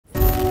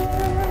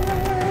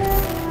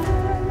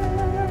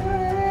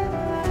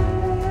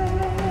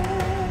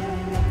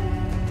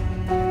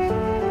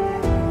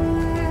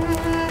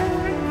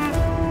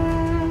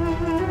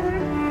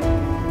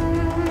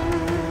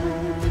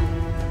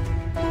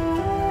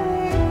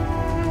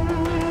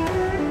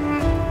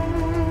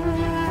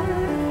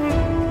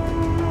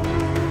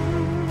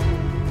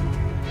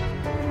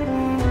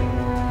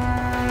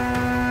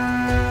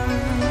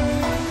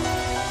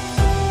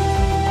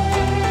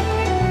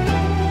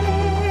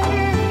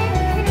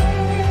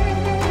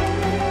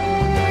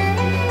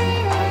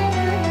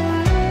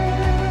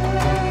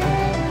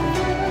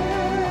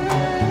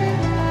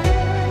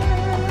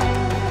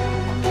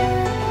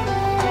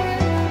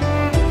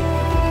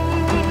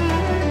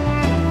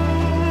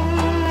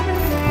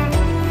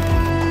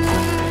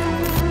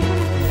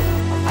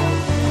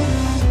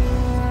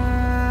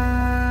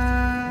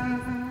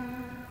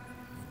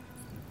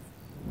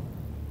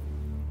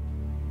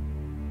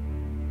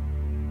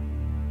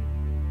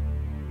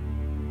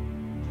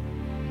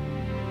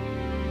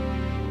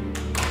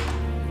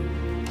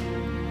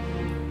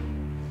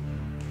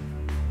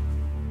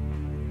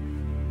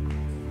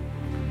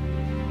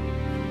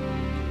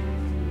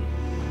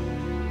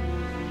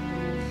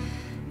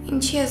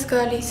Ինչի ես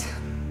գալիս,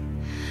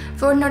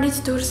 որ նորից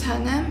դուրս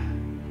հանեմ,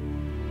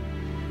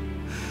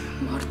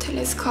 մարդել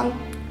ես կան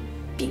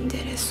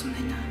պինդերես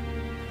ունենա։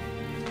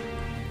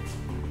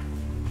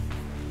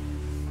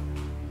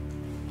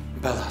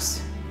 Բալաս,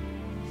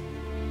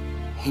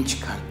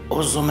 ինչքան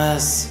ուզում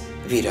ես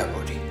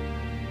վիրավորի,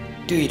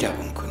 դու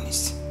իրավունք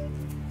ունիս։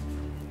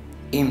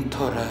 Իմ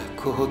թորը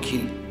քո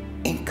հոգին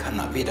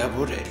ինքան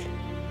վիրավորել,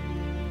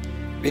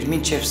 վեր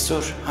մինչև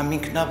սոր համ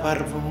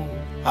ինքնավարվում,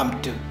 համ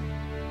դու։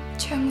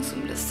 Չեմ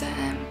ուզում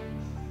լսեմ։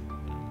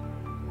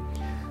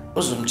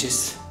 Ուզում չես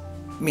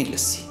մի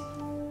լսի,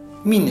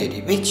 մի ների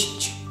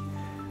վեչինչ,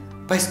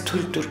 բայց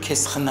թույլ տուր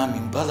քեզ խնամ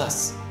իմ բալաս,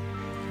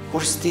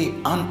 որստի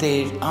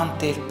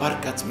անտեր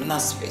պարկած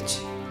մնաս վեչ։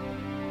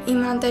 Իմ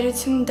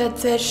անտերությունը դա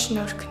ձեր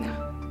շնորհքն է,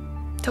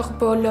 թող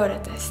բոլորը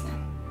տեսնեն։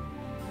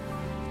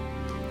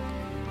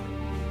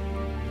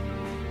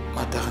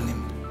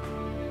 Մատաղնիմ,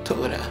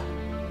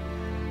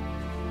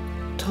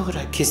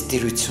 թողրա քեզ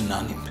դիրություն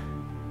անիմ,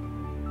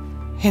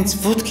 հենց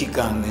ոտքի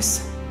կանգնես,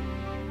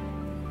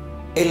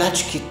 էլ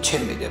աչքիդ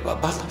չեմ երևա,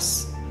 բալաս։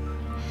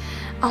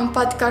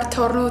 Անպատկար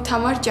թոռնուդ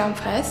համար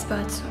ճամփա ես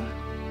բացում։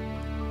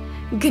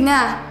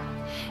 Գնա,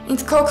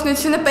 ինձ քո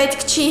օգնությունը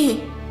պետք չի։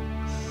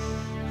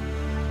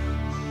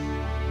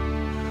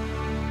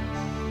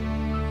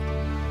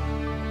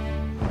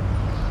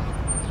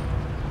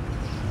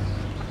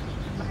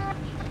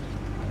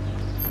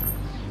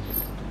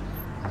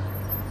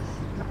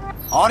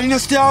 Արի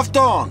նստի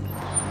ավտոն։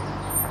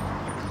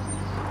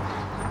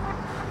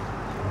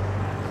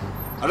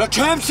 Հələ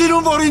չեմ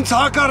սիրում, որ ինձ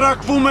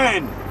հակառակվում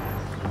են։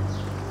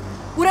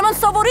 Ուրեմն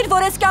սովորիր,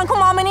 որ ես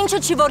կյանքում ամեն ինչը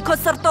չի, որ քո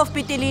սրտով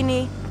պիտի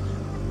լինի։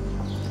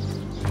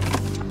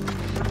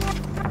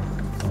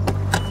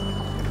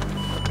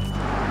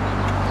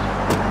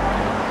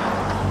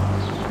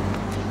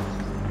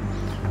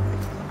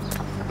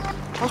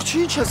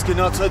 Աղջի, ինչ ես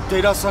գնաց այդ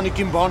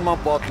դերասանիկին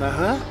բանման պատնե,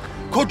 հա?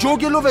 Քո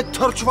ջոգելով այդ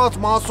թրջված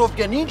մասով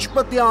կեն, ինչ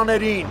պտի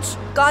աներ ինձ։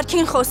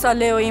 Կարգին խոսա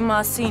Լեոյի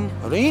մասին։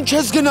 Հələ ինչ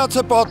ես գնաց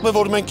է պատմե,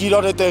 որ մենք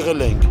իրար հետ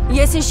եղել ենք։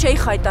 Ես ինձ չէի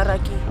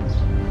խայտառակի։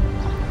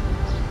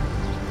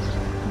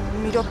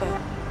 Մի րոպե։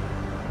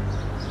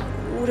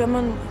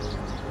 Ուրեմն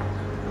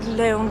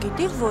Լեոն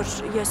գիտի, որ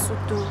ես ու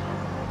դու։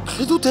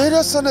 Խի դու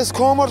դերասան ես,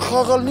 քո համար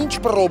խաղալն ինչ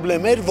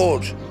պրոբլեմ էր,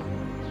 որ։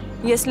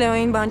 Ես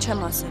Լեոյին բան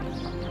չեմ ասել։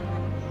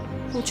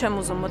 Ու չեմ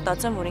ուզում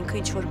մտածեմ, որ ինքը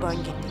ինչ-որ բան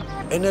գիտի։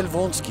 Էն էլ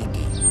ոնց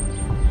գիտի։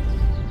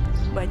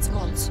 Բայց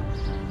ոնց։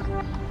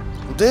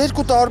 Դե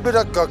երկու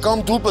տարբերակ կա,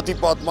 կամ դու պտի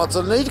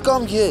պատմածելնեիր,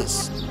 կամ ես։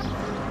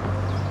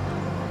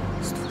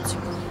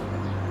 Ստվություն։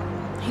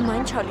 Հիմա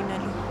ինչ ա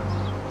լինելու։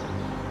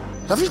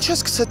 Լավ ինչ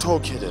ես գցե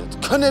թոքերդ,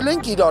 քնել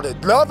ենք իրար հետ,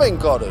 լավ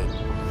ենք արել։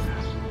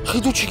 Խի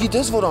դու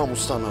չգիտես, որ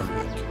ամուսնանալու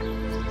ենք։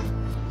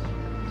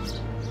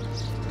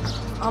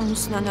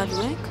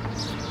 Ամուսնանալու եք։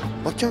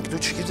 Բակյանք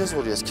դու չգիտես,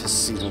 որ ես քեզ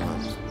սիրում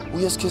եմ,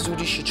 ու ես քեզ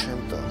ուրիշի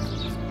չեմ տա։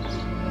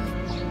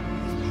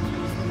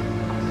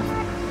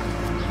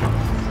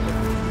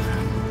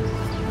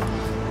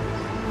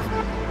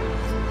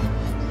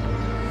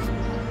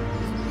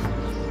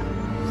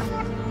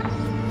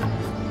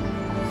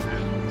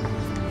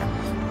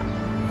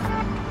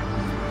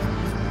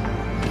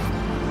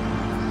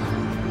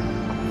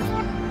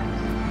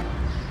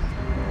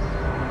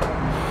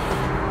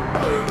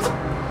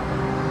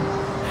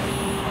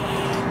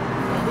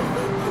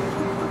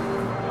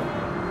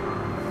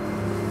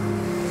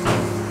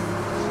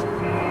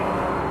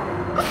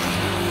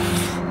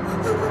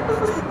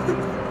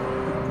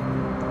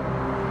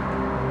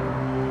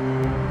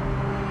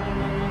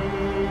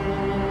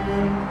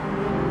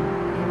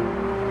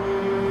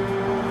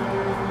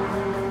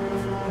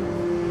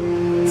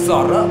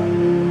 Սառա։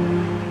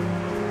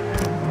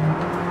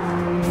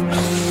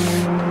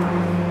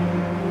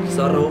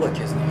 Սառա ով է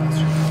քեզ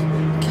նեղացրել։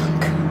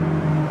 Կյանք։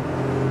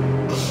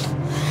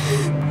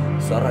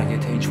 Սառա,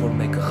 եթե ինչ-որ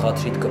մեկը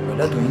խաթրիդ կպել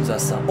է, դու ինձ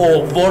ասա։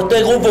 Ով,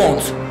 որտեղ ու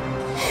ոնց։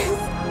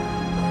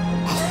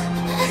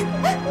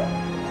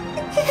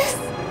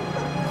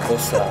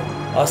 Խոսա,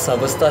 ասա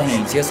վստահ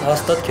ինձ, ես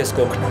հաստատ քեզ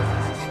կօգնեմ։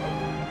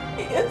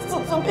 Ես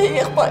ուզում եի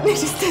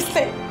եղբայրներիս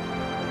տեսնել։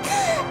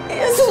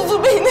 Ես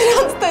ուզում եի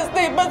նրանց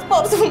տեսնել, բայց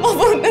պարզվում է,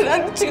 որ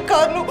նրանք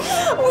չկան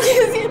ու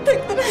ես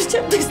երբեք նրանց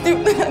չեմ տեսնի ու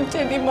նրանք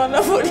չեն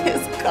իմանա, որ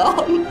ես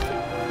կամ։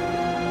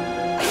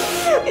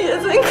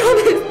 Ես այնքան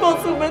եմ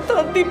սպասում այդ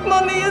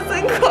հանդիպմանը, ես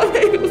այնքան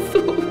եմ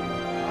ուզում։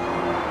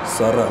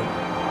 Սառա,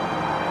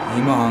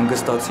 հիմա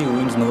հանգստացի ու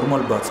ինձ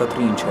նորմալ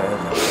բացատրի ինչ ա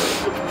եղել։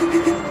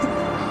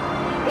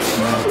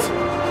 Նայած,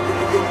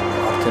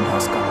 արդեն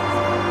հասկանում եմ։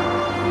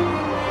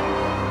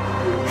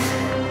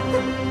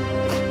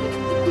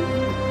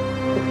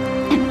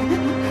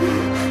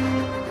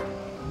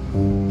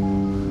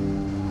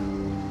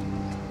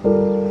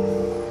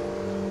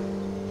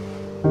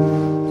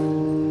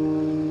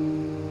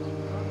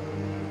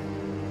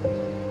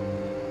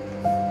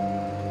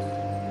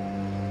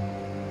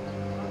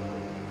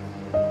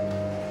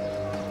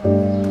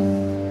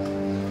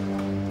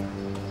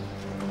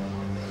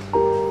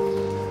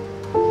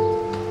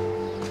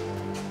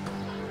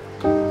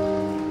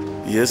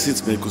 Ես ինձ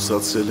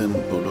մեկուսացրել են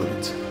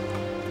բոլորից։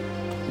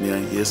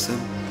 միայն ես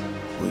եմ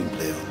ու իմ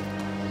Լեոն,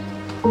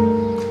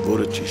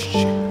 որը ճիշտ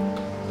չի,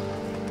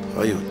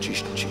 այո,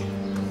 ճիշտ չի,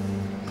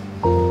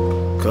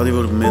 քանի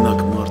որ մենակ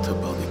մարդը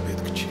բանի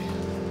պետք չի,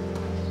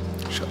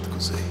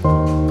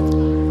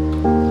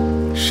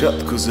 շատ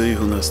կուզեի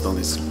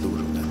Հունաստանից լուր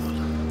ունենալ,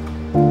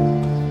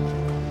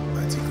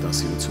 բայց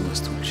ինքնասիրությունս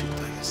թույլ չի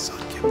տա ես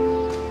սարքեմ։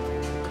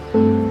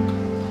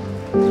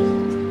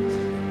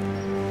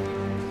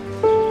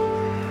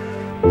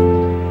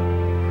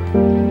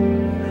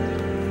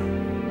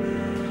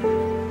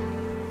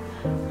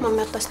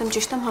 Տեսնեմ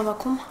ճիշտ եմ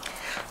հավաքում։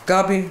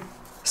 Գաբի,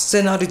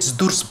 սցենարից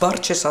դուրս բառ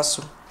չես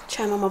ասում։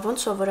 Չէ, մամա, ոնց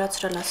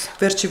սովորացրել ես։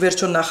 Վերջի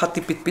վերջո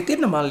նախատիպիդ պիտի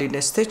նման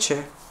լինես, թե չէ։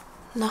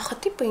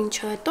 Նախատիպը ինչ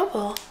է, հետո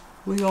ո՞։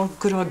 Ոյ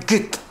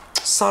անգրագիտ,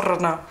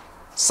 սառնա,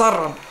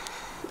 սառն։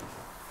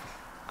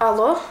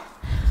 Ալո։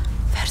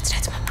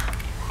 Վերցրեց մամա։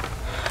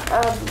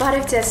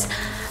 Բարև ձեզ։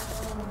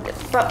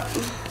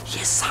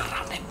 Ես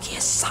սառան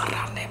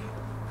եմ։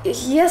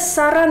 Ես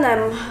սառան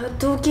եմ,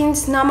 դուք ինձ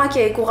նամակ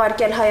եք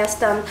ուղարկել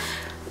Հայաստան։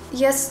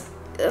 Ես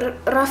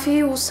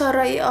Ռաֆիի ու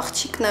Սարայի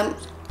աղջիկն եմ,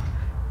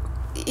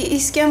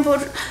 իսկ եմ,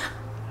 որ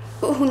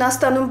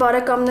Հունաստանում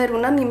բարեկամներ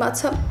ունեմ,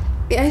 իմացա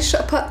միայն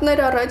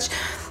շաբաթներ առաջ,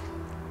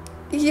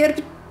 երբ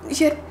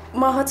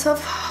մահացավ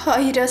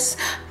հայրս,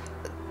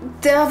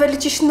 դե ավելի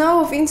ճիշտ նա,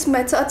 ով ինձ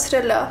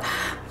մեծացրել է։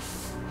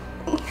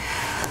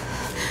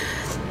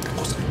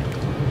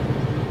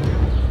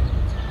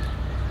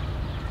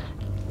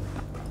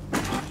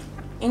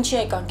 Ինչի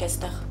եկանք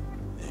էստեղ։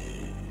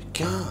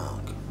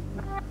 Կյանք,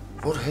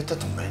 որ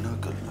հետդ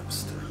մենակ ելնեմ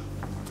ստեղ։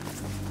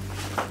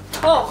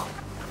 Թող։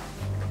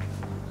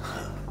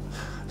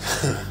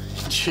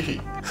 Ինչի,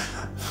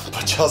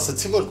 բայց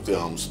չասեցի, որ պիտի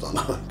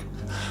ամուսնանանք։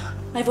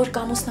 Այ որ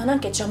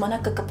կամուսնանանք, այդ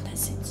ժամանակը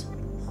կպնես ինձ։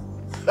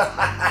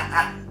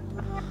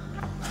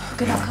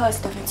 Գնանք հա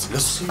այստեղից։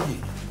 Լսի,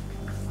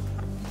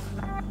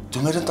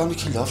 դու մեր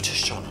ընտանիքի լավ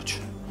չես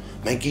ճանաչում։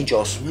 Մենք ինչ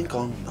ասում ենք,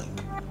 անում ենք։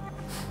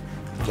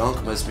 Կյանք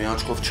մեզ մի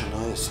աչքով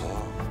չնայես, հա։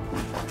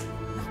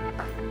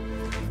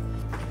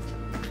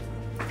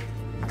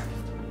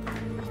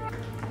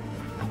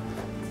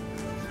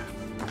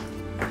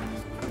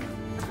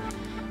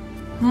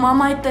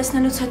 Մամա այդ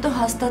տեսնելուց հետո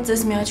հաստատ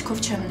ձեզ մի աչքով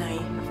չեմ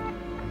նայի։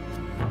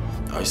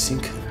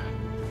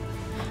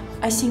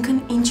 Այսինքն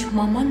ինչ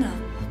մաման է,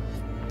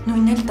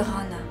 նույնն էլ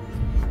տղան է։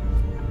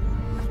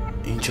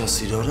 Ինչ ես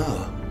իրորա։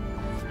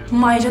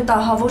 Մայրը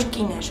տահավոր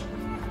կին էր,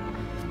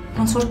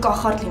 ոնց որ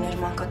կախարդ լիներ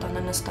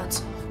մանկատանը նստած։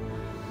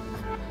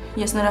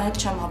 Ես նրա հետ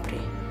չեմ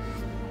ապրի։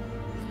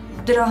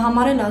 Դրա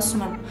համար էլ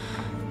ասում եմ,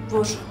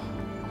 որ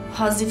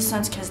հազիվ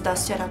սենց քեզ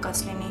դաստիարակած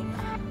լինի։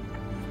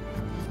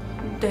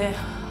 Դե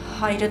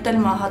հայրդ էլ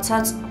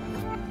մահացած։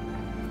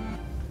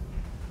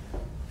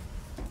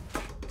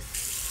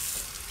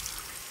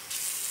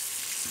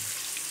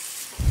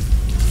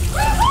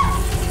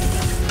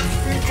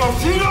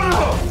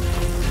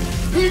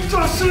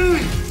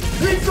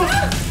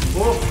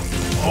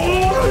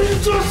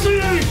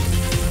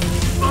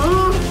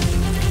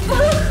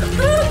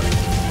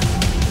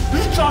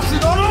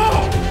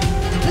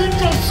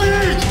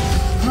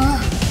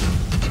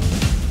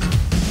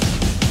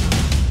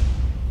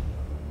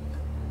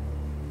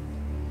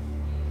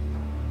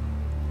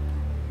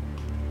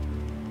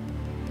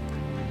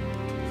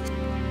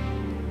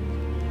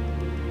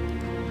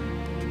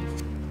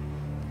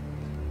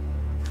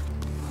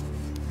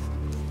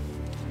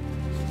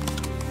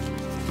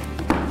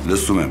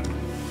 Լսում եմ։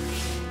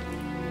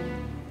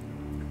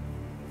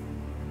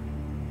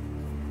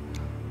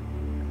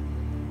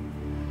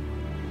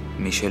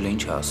 Միշելը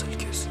ինչ է ասել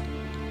քեզ։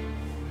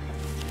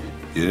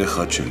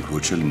 Երեխա չենք,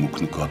 ոչ էլ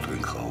մուկն ու կատու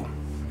ենք խաղում։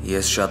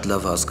 Ես շատ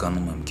լավ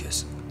հասկանում եմ քեզ։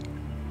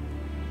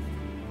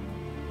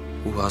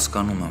 Ու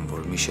հասկանում եմ,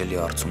 որ Միշելի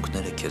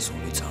արցունքները քեզ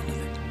ումից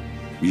անել են։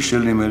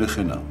 Միշելն իմ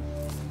երեխեն է։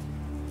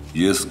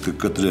 Ես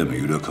կկտրեմ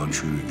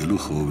յուրաքանչյուրի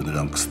գլուխը, ով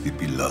նրան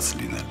կստիպի լաց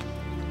լինել։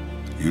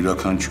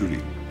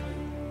 Յուրաքանչյուրի,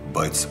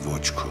 բայց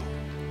ոչ քո։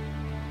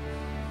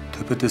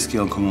 Թեպետ ես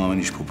կյանքում ամեն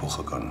ինչ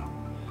փոփոխական է։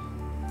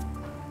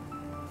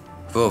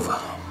 Ով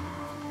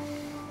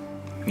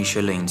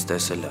Միշելը ինձ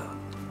տեսել է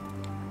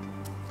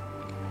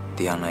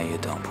Դիանայի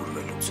հետ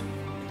ամփուրվելուց։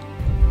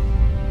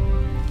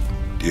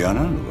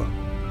 Դիանան ով է։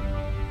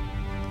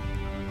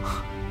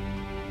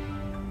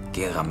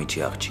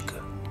 Գեղամիջի աղջիկը։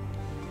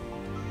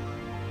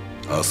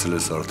 Ասել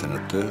ես արդեն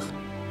այդտեղ։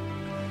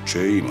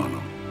 Չէի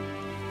իմանում։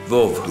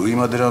 Ով։ Դու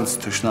հիմա դրանց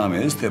թշնամի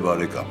ես, թե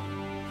բարեկամ։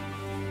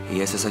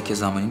 Ես հեսա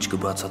քեզ ամեն ինչ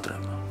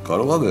կբացատրեմ։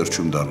 Կարող է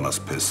վերջում դառնաս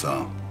փեսա,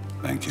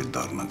 մենք էլ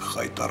դառնանք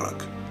խայտարակ։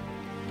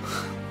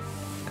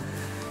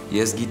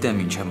 Ես գիտեմ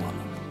ինչ եմ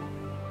անում։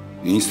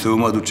 Ինձ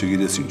թվում է դու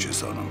չգիտես ինչ ես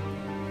անում։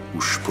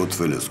 Ու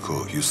շփոթվել ես քո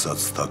հյուսած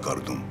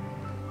թակարդում։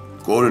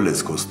 Կորել ես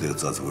քո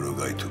ստեղծած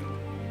որոգայթում։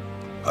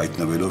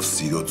 Հայտնվելով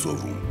սիրո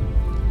ծովում։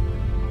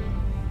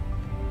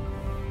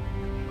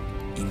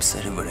 Իմ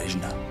սերը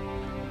վրեժն է։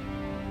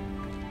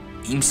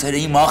 Իմ սերը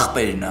իմ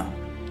աղբերն է։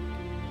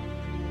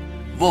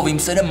 Ով իմ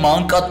սերը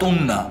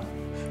մանկատունն է։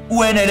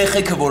 Ու այն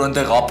երեխեքը, որ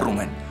այնտեղ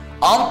ապրում են։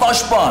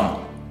 Անպաշտպան։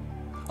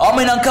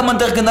 Ամեն անգամ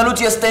այնտեղ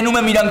գնալուց ես տենում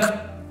եմ իրանք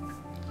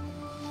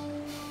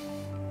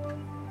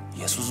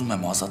Ես ուզում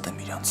եմ ազատեմ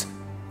իրանց։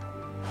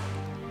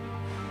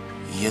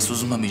 Ես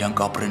ուզում եմ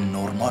իրանք ապրեն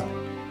նորմալ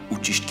ու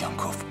ճիշտ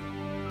կյանքով։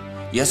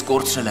 Ես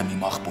կորցրել եմ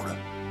իմ աղբորը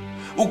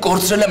ու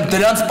կորցրել եմ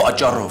դրանց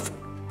պատճառով։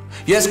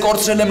 Ես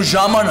կորցրել եմ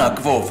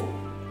ժամանակով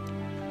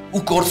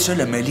ու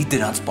կորցրել եմ էլի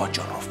դրանց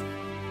պատճառով։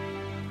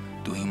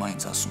 Դու հիմա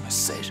ինձ ասում ես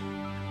սեր։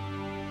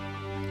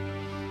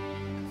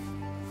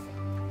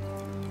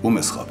 Ում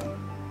ես խաբում։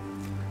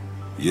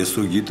 Ես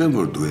ու գիտեմ,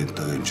 որ դու այն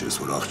տղեն չես,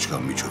 որ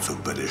աղջկան միջոցով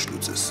բերեշ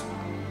լուծես։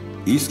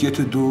 Իսկ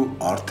եթե դու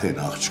արդեն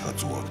աղջկա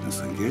ծուղակն ես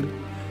ընկել,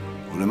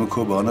 ուրեմն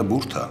քո բանը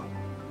բուրդ է,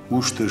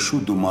 ուշ թե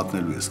շուտ դու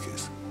մատնելու ես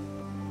քեզ։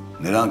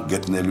 Նրանք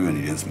գտնելու են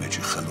իրենց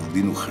մեջի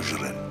խլուրդին ու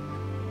խժռեն։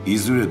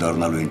 Իզուր է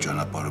դառնալու այն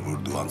ճանապարհը, որ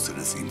դու անցել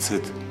ես ինձ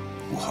հետ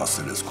ու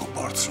հասել ես քո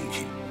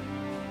բարձունքին։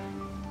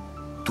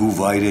 Դու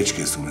վայրեջք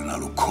ես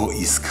ունենալու քո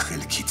իսկ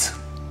խելքից։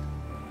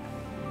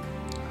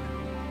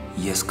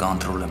 Ես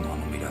կոնտրոլ եմ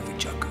անում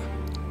իրավիճակը։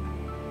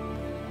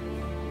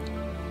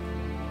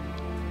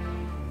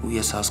 Ու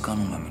ես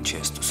հասկանում եմ, ինչի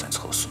ես դու սենց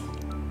խոսում։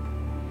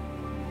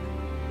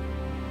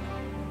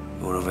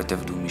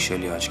 Որովհետև դու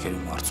Միշելի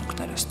աչքերում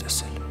արցունքներ ես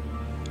տեսել։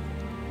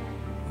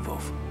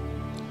 Ով։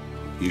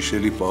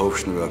 Իշելի պահով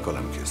շնորհակալ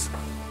եմ քեզ։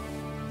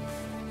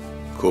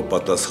 Քո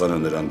պատասխանը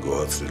նրան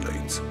գոհացրել է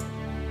ինձ։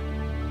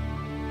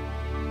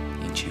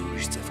 Ինչի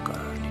ուրիշ ձև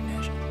կարող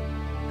լիներ։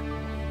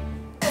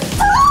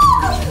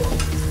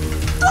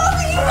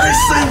 Այս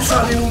սենց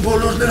ալինում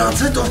բոլոր նրանց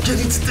հետ,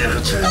 ովքերից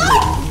տեղը չեն։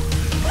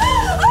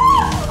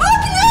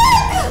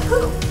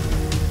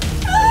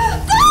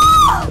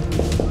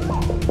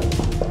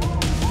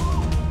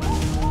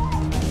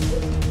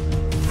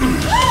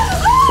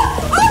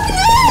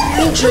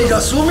 Ինչ էիր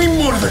ասում իմ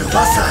մորվերով,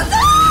 ասան։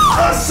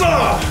 Ասա!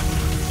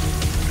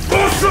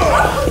 Ասա!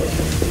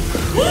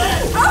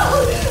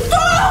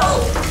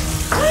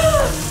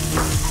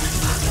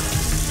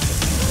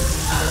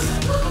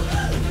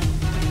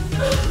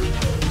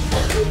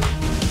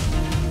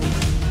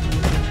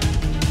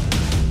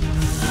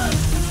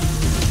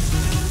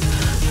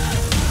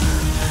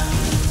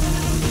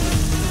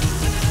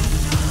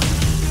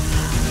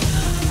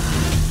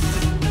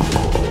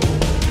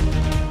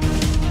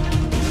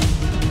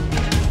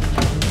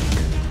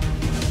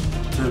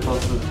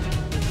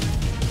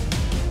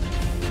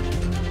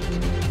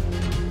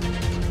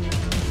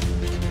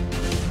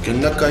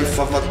 Գնա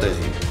կայֆավա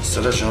տեղի,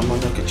 սրա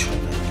ժամանակը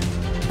չունենք։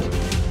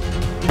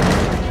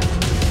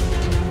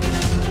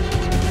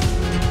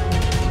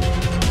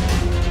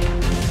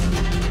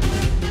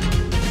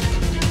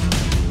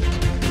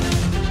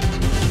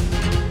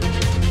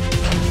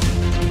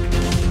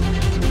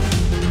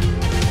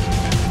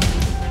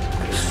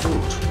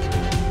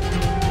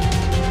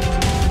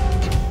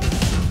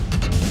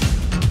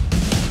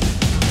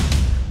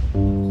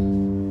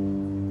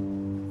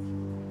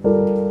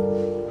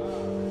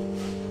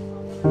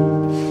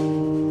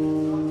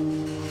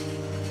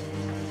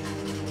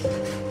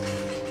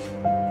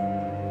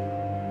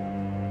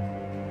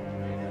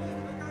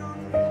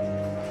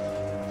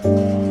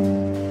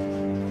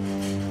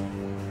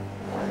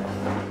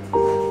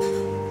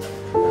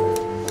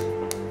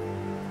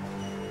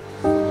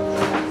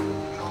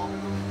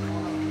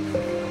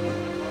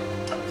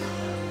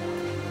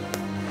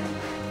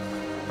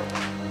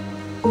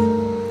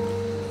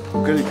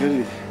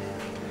 Գերի,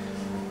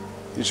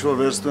 ինչ-որ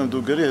վերստում եմ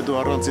դու գերի, հետո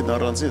առանցին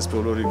ես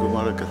բոլորի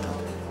գումարը կտամ։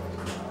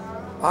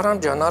 Արամ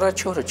ջան,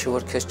 առաջ օրը չի,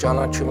 որ քեզ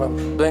ճանաչում եմ,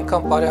 դու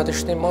ենքան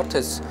պարյադիշնի մարդ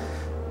ես,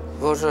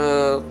 որ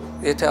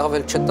եթե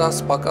ավել չտաս,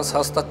 պակաս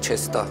հաստատ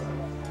չես տա։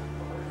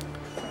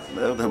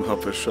 Նեղդ եմ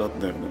հապեր, շատ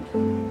նեղդ եմ։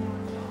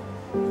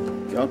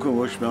 Կյանքում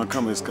ոչ մի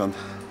անգամ այսքան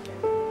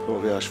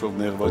փողի հաշվով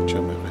նեղված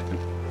չեմ եղել։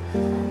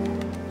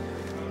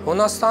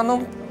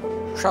 Հունաստանում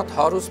շատ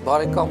հարուստ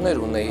բարեկամներ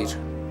ունեիր,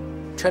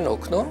 չեն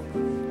օգնում,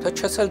 թե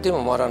չես էլ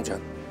դիմում Արամ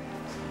ջան։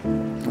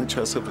 Ինչ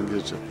ասեմ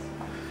ընկեր ջան։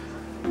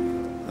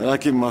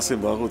 Նրանք իմ մասին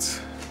վաղուց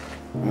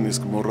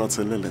նույնիսկ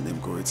մոռացել են իմ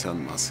գոյության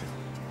մասին։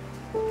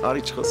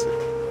 Արի չխոսել։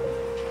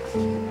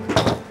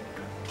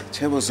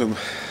 Չեմ ուզում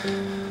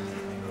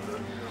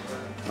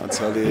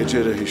անցյալի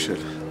էջերը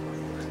հիշել։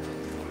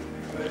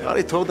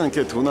 Արի թողնենք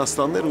այդ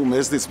Հունաստաններ ու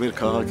մեզնից մեր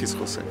քաղաքից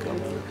խոսենք։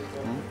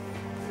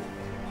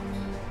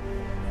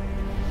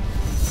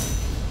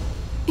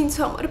 Ինձ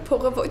համար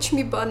փողը ոչ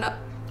մի բան է։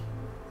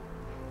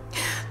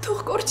 Թող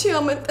կորչի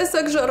ամեն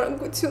տեսակ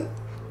ժառանգություն։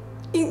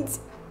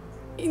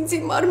 Ինձ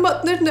իմ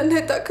արմատներն են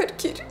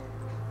հետաքրքիր։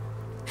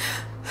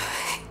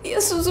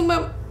 Ես ուզում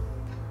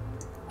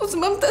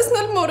եմ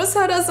տեսնել մորս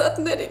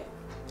հարազատներին։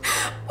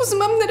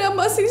 Ուզում եմ նրա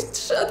մասին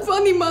շատ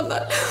բան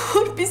իմանալ,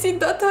 որպեսզի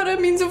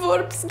դադարեմ ինձ ու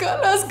որպես գալ,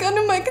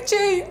 հասկանում եք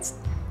չէ ինձ։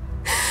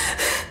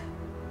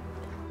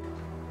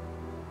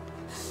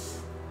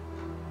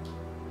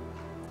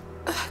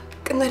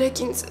 Կներեք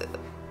ինձ,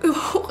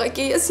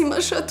 ուղղակի ես հիմա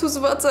շատ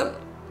ուզված եմ։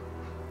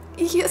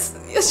 Ես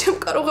չեմ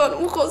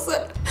կարողանում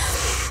խոսել։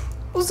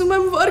 Ուզում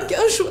եմ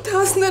վարկյան շուտ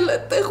հասնել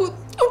այդտեղ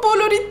ու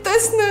բոլորիդ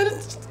տեսնել,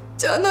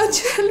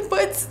 ճանաչել,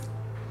 բայց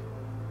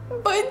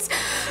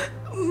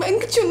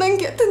մենք չունենք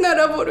այդ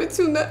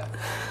հնարավորությունը։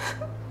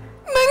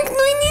 Մենք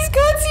նույնիսկ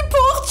հացի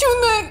փող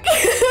չունենք։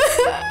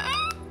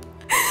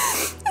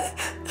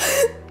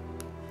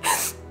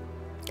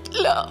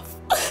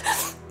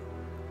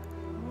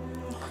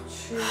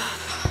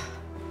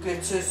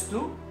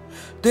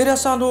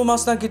 Դերասանու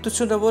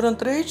մասնագիտությունը որ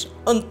ընտրեիր,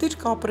 ընտիր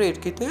կապրեիր,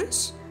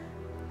 գիտես։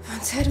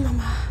 Ոնց էր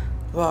մամա։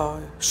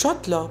 Վայ,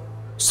 շատ լավ։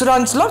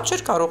 Սրանից լավ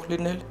չէր կարող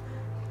լինել։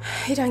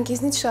 Իրանք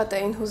իզնից շատ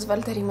էին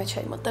հուզվել դերի մեջ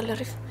այ մտել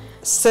լրիվ։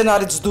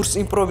 Սցենարից դուրս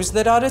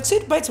իմպրովիզներ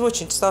արեցիր, բայց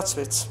ոչինչ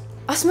ստացվեց։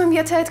 Ասում եմ,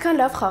 եթե այդքան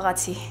լավ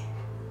խաղացի,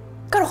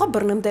 կարողա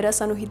բռնեմ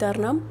դերասանուհի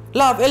դառնամ։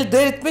 Լավ, էլ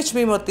դերիդ մեջ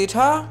մի մտիր,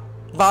 հա։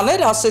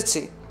 Բաներ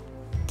ասեցի։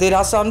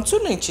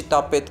 Դերասանությունը ինչի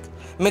տա պետք։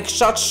 Մենք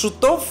շատ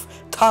շուտով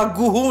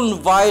թագուհուն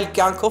վայել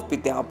կյանքով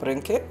պիտի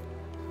ապրենք, է։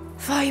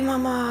 Վայ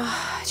մամա,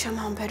 չեմ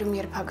համբերում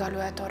երբ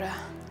հագալու այդ օրը։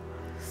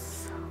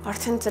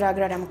 Արդեն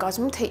ծրագրեր եմ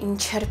կազմում, թե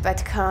ինչեր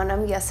պետք է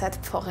անեմ ես այդ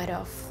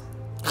փողերով։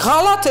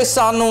 Ղալաթ ես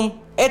անում,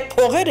 այդ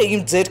փողերը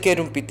իմ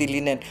ձեռքերում պիտի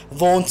լինեն,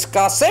 ոնց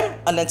կասեմ,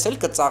 անենց էլ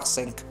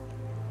կծախսենք։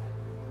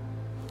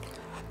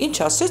 Ինչ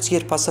ասեց,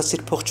 երբ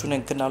ասացիր փող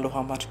չունենք գնալու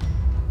համար։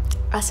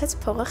 Ասեց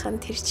փողը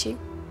խնդիր չի։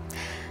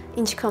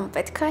 Ինչքան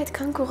պետք է,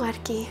 այդքան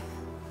կուղարկի։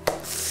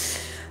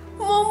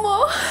 Մամա։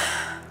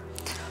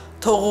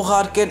 Թող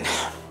ուղարկեն,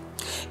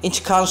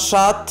 ինչքան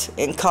շատ,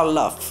 այնքան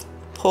լավ։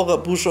 Փողը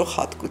բուժող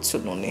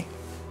հատկություն ունի։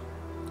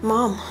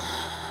 Մամ,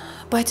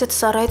 բայց այդ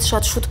սարայից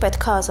շատ շուտ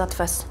պետք է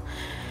ազատվես։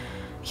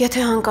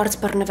 Եթե հանկարծ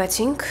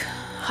բռնվեցինք,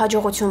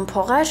 հաջողություն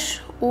փողեր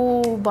ու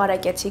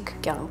բարեկեցիկ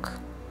կյանք։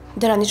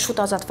 Դրանից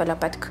շուտ ազատվել է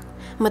պետք։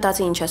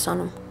 Մտածի ինչ ես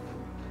անում։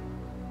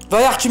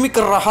 Վայ աղջի մի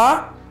կռա, հա։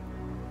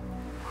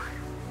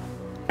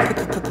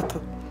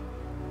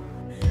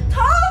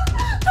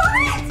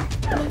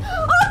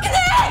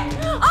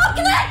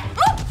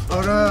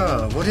 Արա,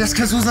 որ ես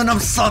քեզ ուզենամ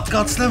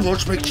սատկացնեմ,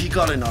 ոչ մեկ չի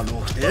կարենալու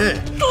օգնի,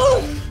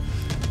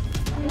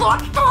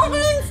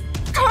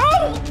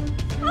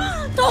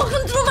 Թող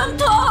ընտրում եմ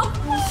թող։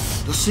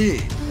 Լուսի,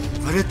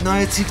 որ էդ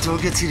նայեցիք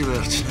ջոգեցիր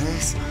վերջն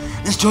ես,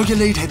 ես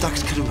ջոգել էիր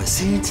հետաքրքրում ես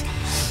ինձ,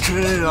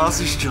 չէ,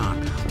 ասիշ ջան,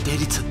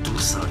 դերիցը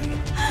դուրս արի։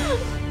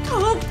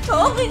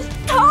 Թող ինձ,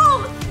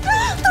 թող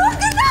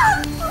գնամ։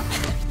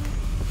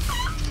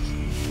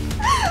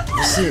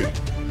 Լուսի,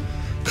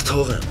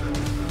 կթողեմ,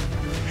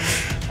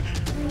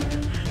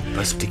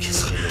 բայց պտի քեզ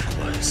խելոք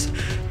վայես,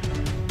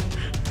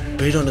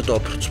 բերանը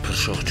դապրուց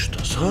պրշող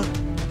չտաս, հա?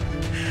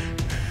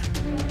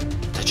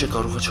 Թե չէ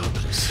կարողա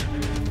չապրես,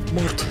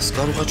 մարդ ես,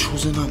 կարողա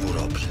չուզենան, որ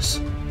ապրես,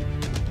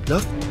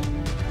 լավ?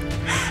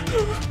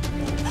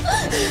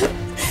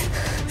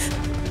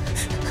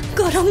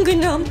 Կարամ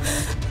գնամ։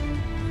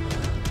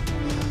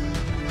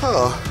 Հա,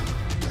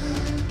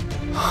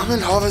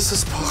 ամեն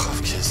հավեսս պախավ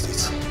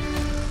քեզնից,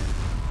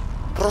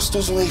 պրոստ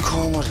ուզում էի քո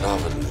համար լավ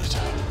լներ,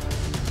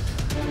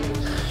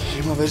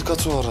 հիմա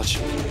վերկացու առաջ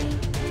եմ գնի։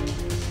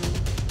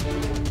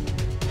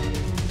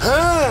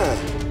 Հա!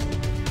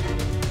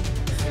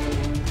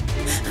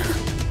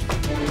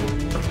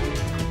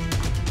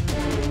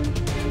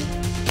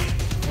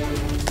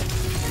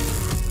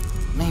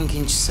 Մենք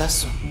ինչ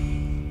ասում։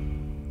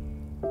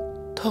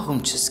 Թողում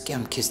չս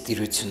կյամ քեզ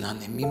տիրություն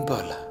անեմ իմ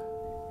բալա։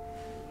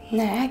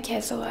 Նա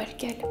քեզ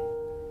ուղարկել։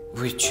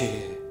 Ոյ չէ։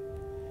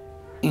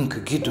 Ինքը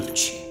գիտում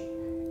չի։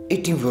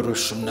 Էդին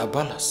որոշումն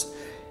բալաս։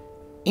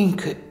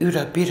 Ինքը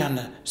ուրա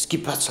բիրանը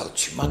սկիպացալ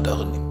չի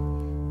մատաղնիմ։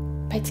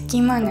 Բայց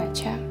կիմանա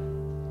չէ։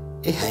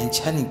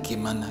 Այնչանի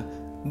կիմանա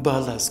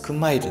բալաս քո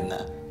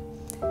մայրնա։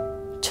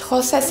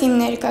 Չխոսես իմ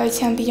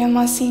ներկայությամբ իր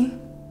մասին։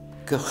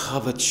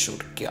 Գլխավդ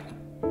շուր կյամ։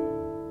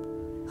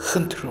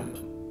 Խնդրում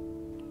եմ։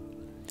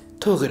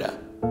 Թողրա։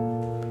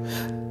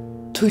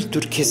 Թույլ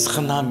տուր քեզ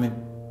խնամ եմ։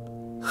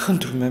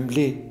 Խնդրում եմ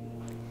լի։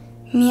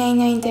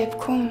 Միայն այն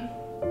դեպքում,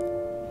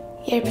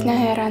 երբ նա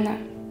հեռանա։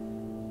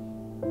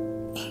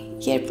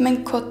 Երբ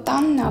մենք քո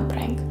տանն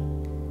ապրենք,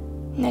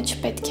 նա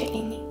չպետք է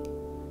լինի։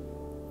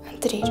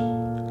 Ընտրիր,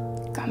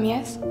 կամ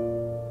ես,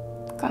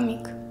 կամ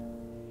ինք։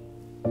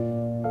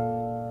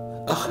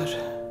 Ախր,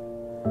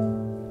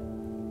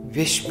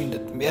 վեչ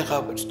մինդ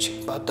մեղավոր չի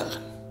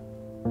պատաղն,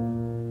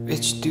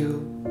 վեչ դու,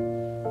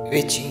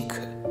 վեչ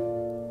ինքը,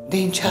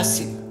 դե ինչ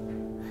ասիմ,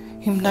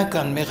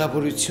 հիմնական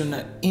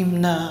մեղավորությունը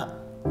իմնա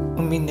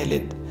ու մինել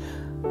էդ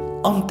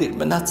ամտիր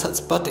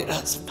մնացած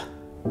պատերազմ։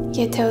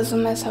 Եթե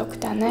ուզում ես հոգ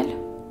տանել,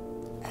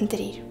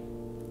 ընտրիր,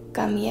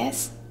 կամ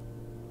ես,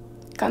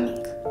 կամ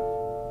ինք։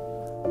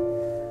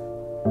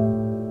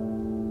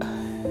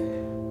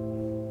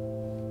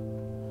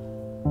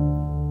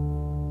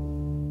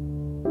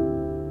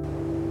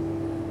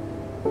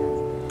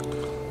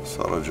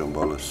 Սարա ջան,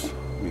 բալես,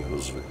 մի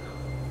հոզվի,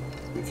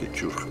 մի քիչ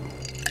ջուր խմի։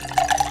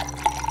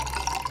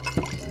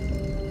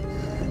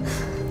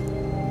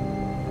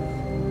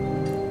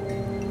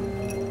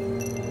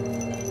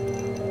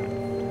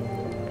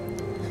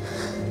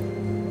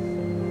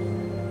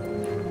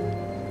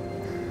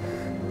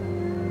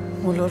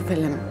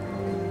 Մոլորվել եմ,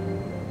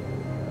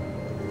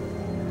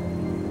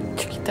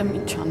 չգիտեմ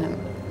ինչ անեմ,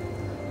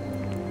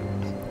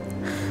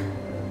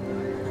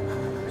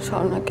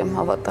 շարունակեմ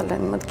հավատալ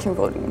են մտքին,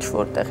 որ ինչ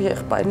որտեղ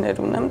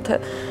եղբայրներ ունեմ, թե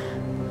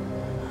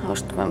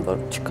հաշտում եմ,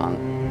 որ չկան։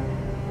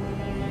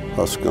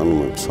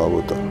 Հասկանում եմ,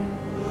 ցավոտ է,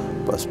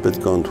 բայց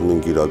պետք է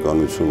ընդունենք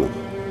իրականությունը,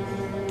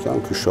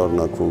 կյանքը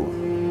շարունակվում է,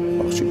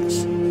 աղջիկս։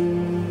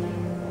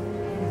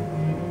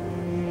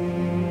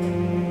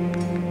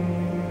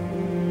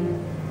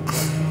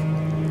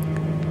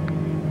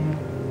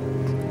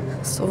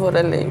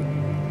 գունավորել էի։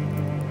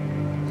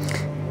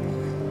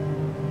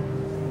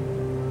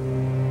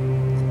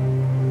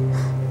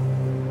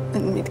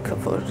 Այն միտքը,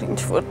 որ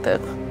ինչ-որ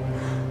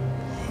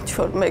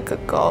մեկը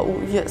կա ու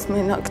ես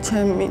մենակ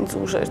չեմ, ինձ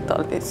ուժ էր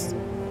տալիս,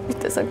 մի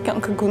տեսակ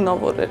կյանքը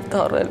գունավոր էր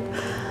դարել,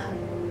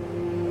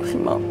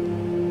 հիմա։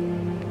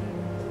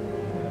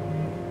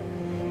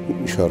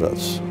 Ինչ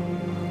արած,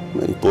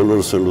 մենք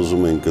բոլորս էլ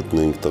ուզում ենք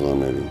գտնենք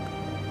տղաներին։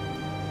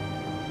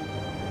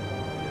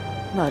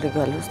 Բարի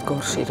գալուստ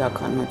գորշ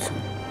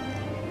իրականություն։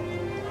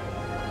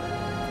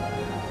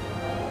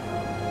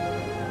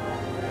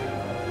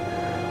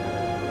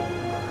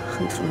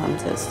 Խնդրում եմ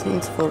ձեզ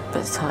ինձ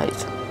որպես հայր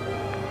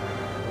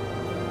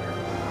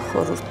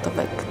խորհուրդ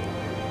տվեք,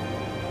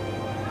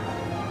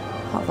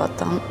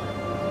 հավատամ,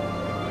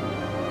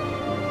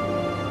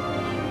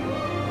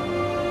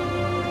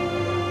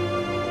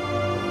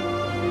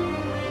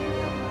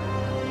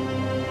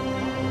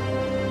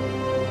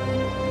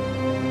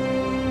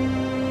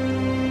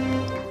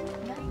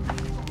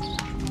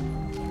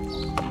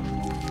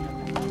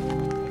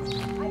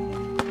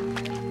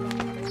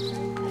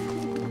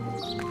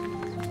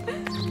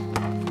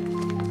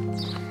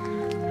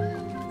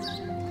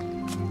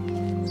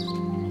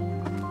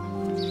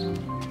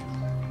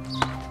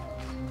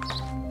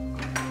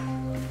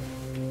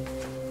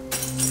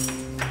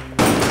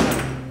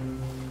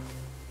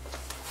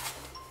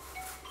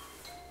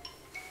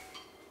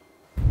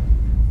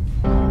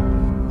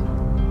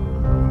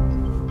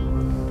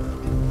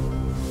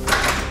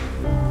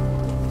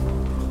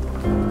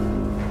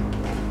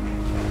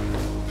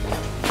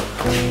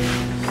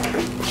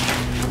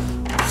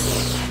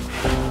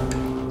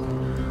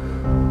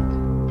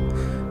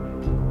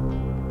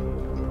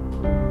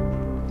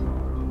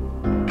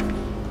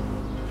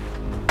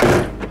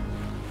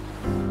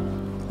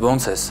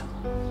 Ոնց ես։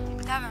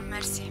 Լավ եմ,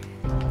 մերսի։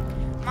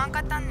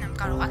 Մանկատանն եմ,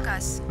 կարող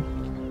ակաս։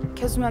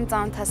 Քեզ ուզում եմ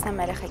ծանոթացնեմ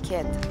երեխեքի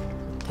հետ։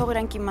 Թող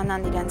իրենք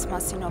իմանան իրենց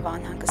մասին ով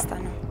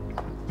անհանգստանում։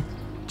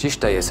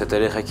 Ճիշտ է, ես այդ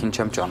երեխեքին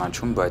չեմ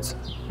ճանաչում, բայց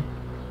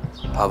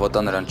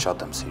հավատա նրանց շատ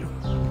եմ սիրում։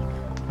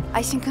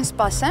 Այսինքն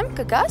սպասեմ,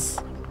 կգաս։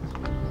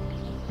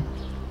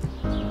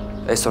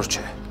 Այսօր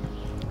չէ։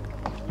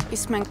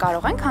 Իսկ մենք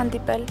կարող ենք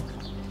հանդիպել։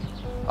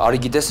 Արի,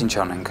 գիտես ինչ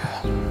անենք։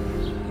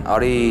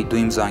 Արի դու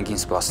իմ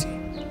զանգին սպասի։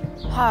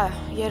 Հա,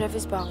 երևի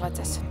զբաղված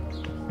ես։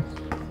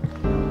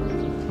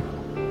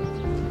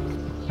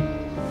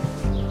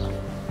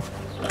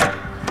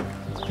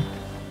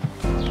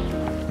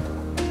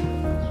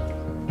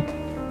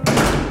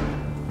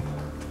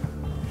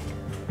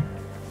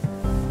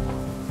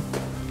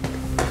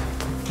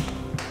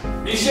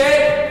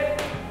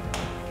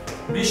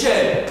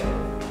 Միշել։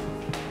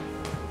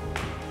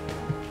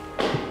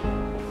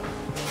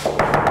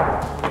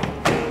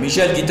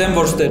 Միշել, գիտեմ,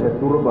 որ ստեղ է,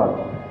 դուրը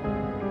բաց։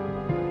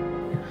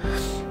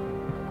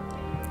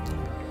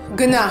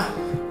 Գնա։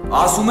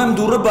 Ասում եմ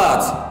դուրը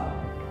բաց։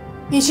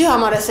 Ինչի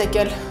համար ես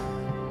եկել։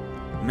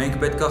 Մենք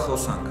պետքա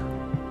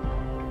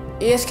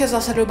խոսանք։ Ես քեզ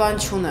ասելու բան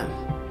չունեմ։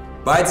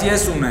 Բայց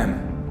ես ունեմ։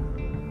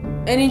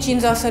 Այն ինչ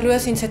ինձ ասելու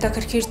ես ինձ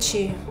հետաքրքիր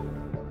չի։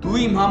 Դու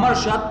իմ համար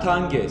շատ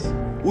թանկ ես։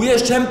 Ու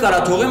ես չեմ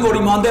կարա թողեմ,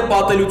 որ իմ հանդեպ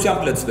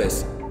պատելությամբ լցվես։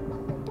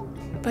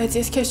 Բայց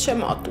ես քեզ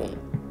չեմ ատում։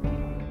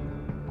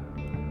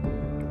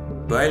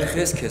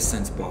 Բայց քեզ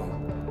սենց բան։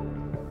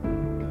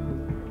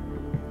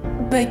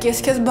 Բեք, ես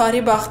քեզ բարի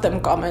բախտ եմ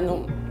կամենում։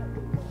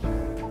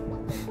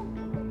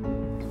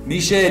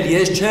 Միշել,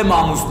 ես չեմ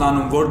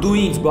ամուսնանում, որ դու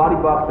ինձ բարի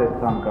բախտ ես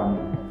ցանկանում։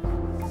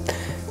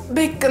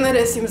 Բեք,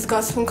 կներես իմ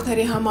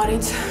զգացմունքների համար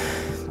ինձ։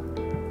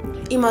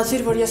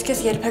 Իմացիր, որ ես քեզ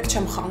երբեք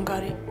չեմ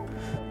խանգարի։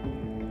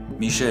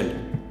 Միշել,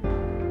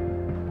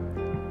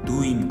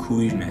 դու իմ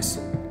քույրն ես։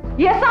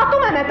 Ես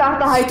ատում եմ այդ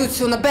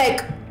արտահայտությունը,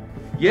 Բեք։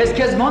 Ես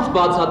քեզ ոնց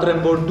բացատրեմ,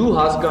 որ դու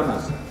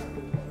հասկանաս։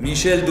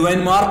 Միշել, դու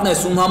այն մարդն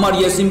ես, ում համար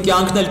ես իմ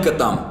կյանքն էլ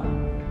կտամ։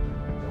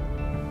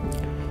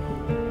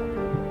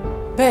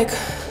 Բեք։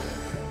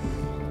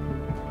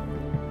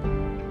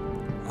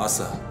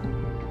 Ասա։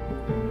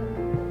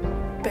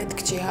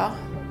 Պետք չի, հա։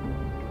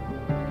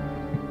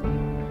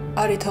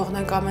 Արի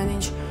թողնենք ամեն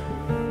ինչ,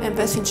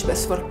 այնպես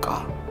ինչպես որ կա։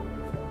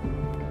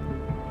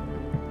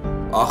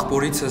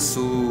 Աղբորիցս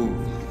ու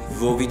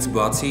Վովից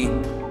բացի,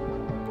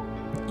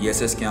 ես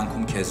ես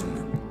կյանքում քեզ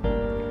ունեմ։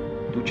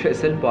 Դու չես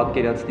էլ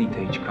պատկերացնի, թե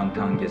ինչքան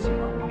թանկ ես իմ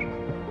համար։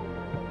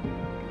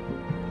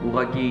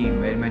 Ուղղակի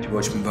մեր մեջ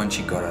ոչ մի բան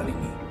չի կարա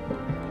լինի։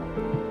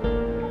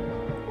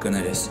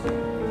 Կներես։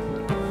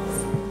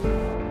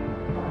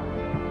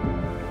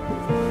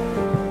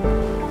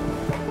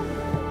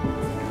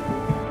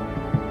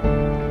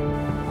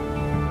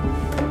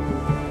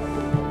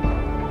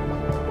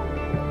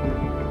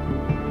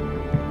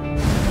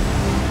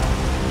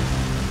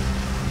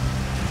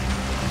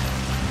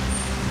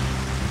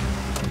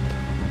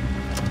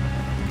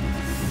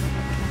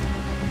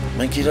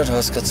 Մենք իրար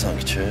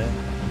հասկացանք, չէ։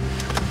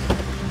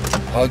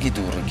 Հագի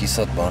դուրը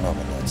կիսատ բանա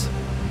մնաց։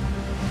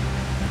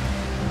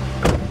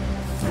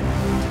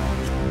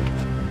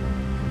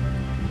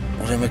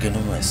 Ուրեմն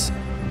գնում ես,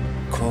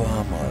 քո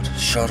համար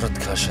շարդ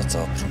քաշած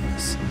ապրում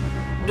ես։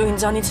 Դու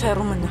ինձանից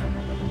հեռու մնա։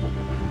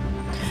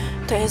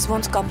 թե ես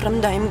ոնց կապրեմ,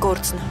 դա իմ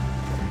գործն է։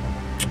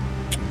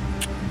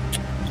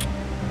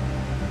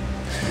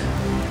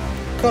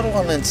 Կարող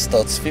անեն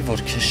ստացվի,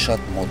 որ քեզ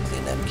շատ մոտ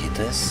լինեմ,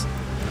 գիտես։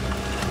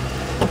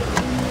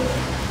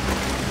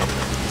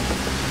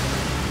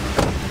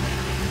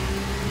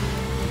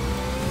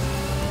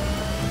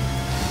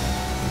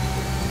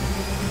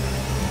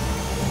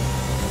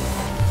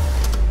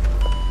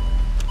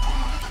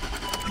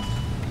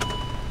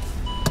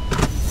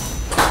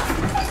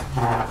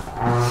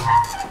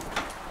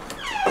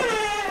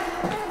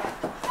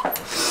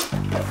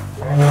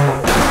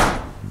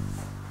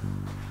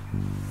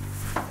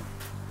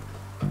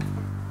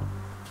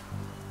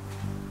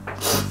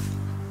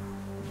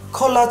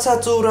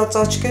 Քոլացած ու ուրած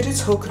աչքերից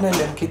հոգնել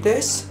եմ,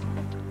 գիտես։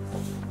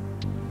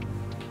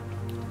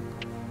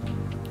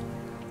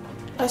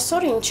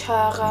 Այսօր ինչ է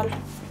եղել։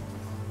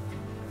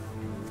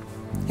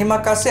 Հիմա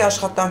կասի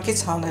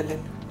աշխատանքից հանել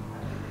են։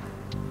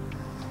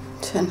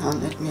 Չեն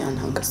հանել, մի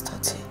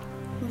անհանգստացի։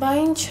 Բա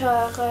ինչ է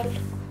եղել։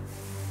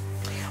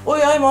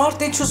 Ոյ այ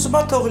մարդ ինչ ուզում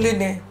է թող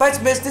լինի,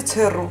 բայց մեզնից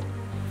հեռու։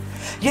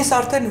 Ես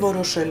արդեն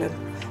որոշել եմ։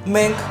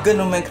 Մենք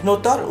գնում ենք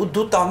նոտար ու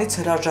դու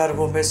տանից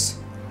հրաժարվում ես։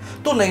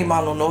 Տունը իմ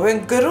անունով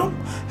ենք գրում,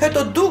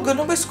 հետո դու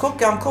գնում ես քո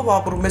կյանքով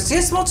ապրում ես։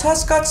 Ես ոնց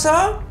հասկացա,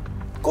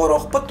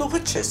 կորող պտուղը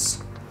չես։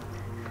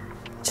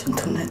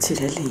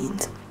 Չընդունեցիր էլի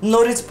ինձ։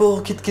 Նորից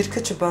բողոքիդ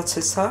գիրքը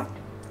չբացես, հա։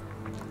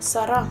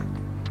 Սարա,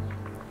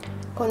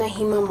 գոնե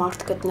հիմա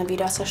մարդ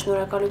գտնվիր, ասա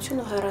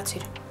շնորհակալություն ու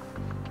հեռացիր։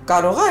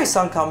 Կարող է այս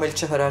անգամ էլ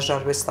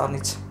չհրաժարվես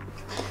տանից։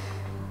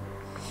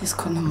 Ես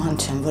քո նման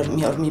չեմ, որ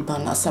մի օր մի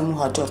բան ասեմ ու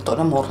հաջորդ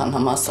օրը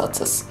մոռանամ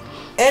ասածս։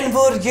 Էն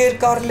որ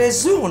երկար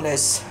լեզու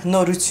ունես,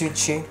 նորություն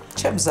չի,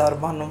 չեմ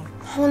զարմանում։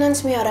 Ունենց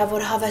մի արա,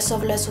 որ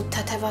հավեսով լեզուդ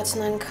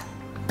թեթևացնենք։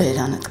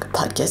 Բերանդ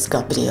կփակես,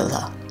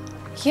 Գաբրիելա։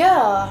 Յա,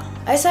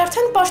 այս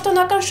արդեն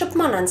պաշտոնական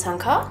շփման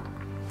անցանք, հա։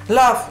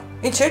 Լավ,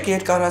 ինչ եք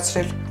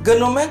երկարացրել,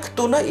 գնում ենք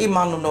տունը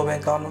իմ անունով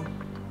ենք անում։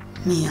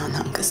 Մի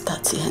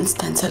անհանգստացի, հենց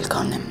տենց էլ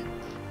կանեմ։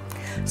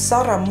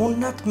 Սարա,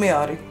 մուննատ մի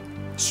արի,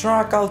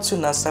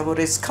 շնորհակալություն ասա,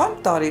 որ այսքան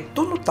տարի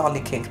տուն ու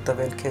տանիք ենք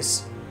տվել քեզ։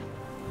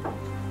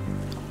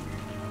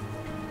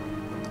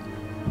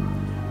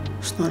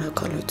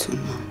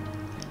 Շնորհակալություն, մամ։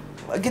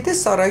 Գիտես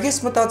Սարա, ես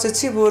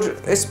մտածեցի, որ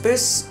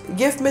այսպես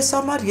եւ մեզ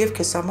համար եւ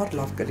քեզ համար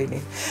լավ կլինի։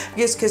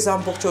 Ես քեզ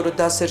ամբողջ օրը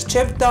դասեր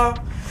չեմ տա,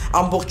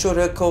 ամբողջ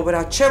օրը քո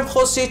վրա չեմ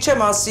խոսի,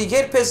 չեմ ասի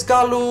երբ ես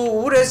գալու,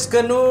 ուր ես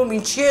գնում,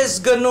 ինչի ես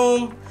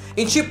գնում,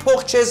 ինչի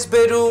փող չես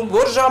բերում,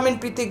 որ ժամին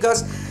պիտի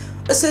գաս,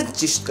 ասեն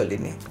ճիշտ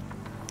կլինի։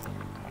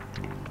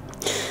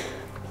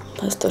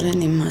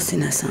 Պաստորեն իմ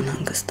մասին ես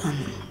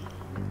անհանգստանում։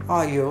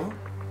 Այո։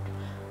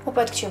 Ու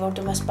պետք չի, որ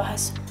դու մեզ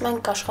պահես, մենք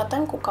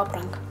կաշխատենք ու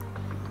կապրանք։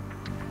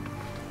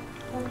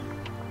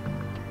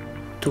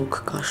 Դուք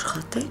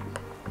կաշխատեք։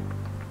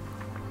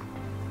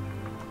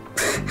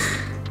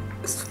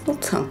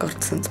 Ոնց հանկարծ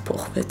ցենց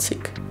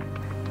փոխվեցիք։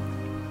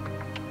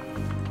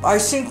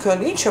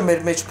 Այսինքն ինչը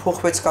մեր մեջ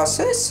փոխվեց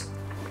կասես։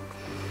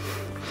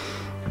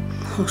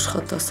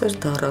 Աշխատասեր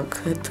դարակ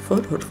հետ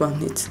որ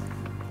օրվանից։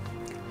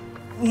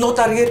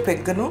 Նոտար երբ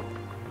եք գնում։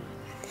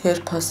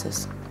 Երբ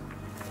ասես։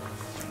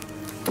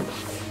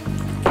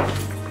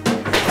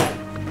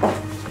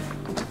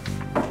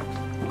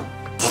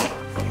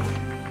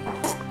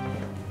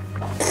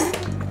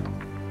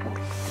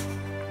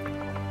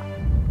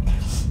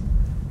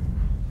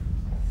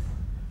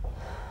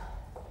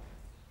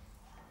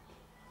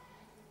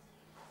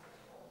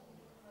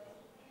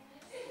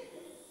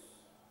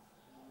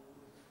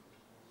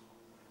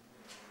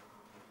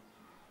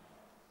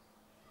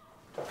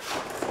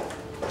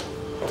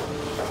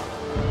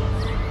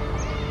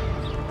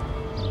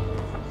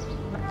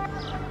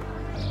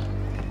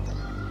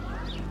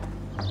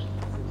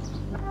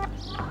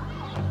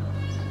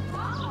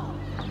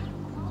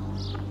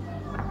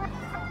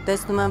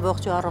 Տեսնում եմ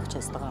ողջ ու առողջ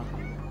ես տղա։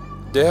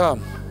 Դե հա,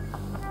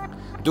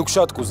 դուք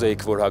շատ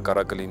կուզեիք, որ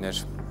հակառակը լիներ։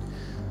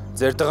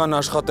 Ձեր տղան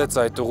աշխատեց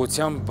այդ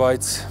ուղղությամբ,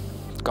 բայց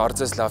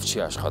կարծես լավ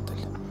չի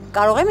աշխատել։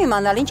 Կարող եմ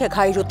իմանալ ինչ եք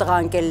հայր ու տղա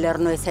ընկել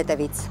Լեռնոյս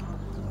հետևից։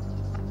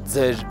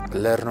 Ձեր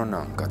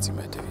Լեռնոնը ընկած իմ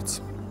հետևից։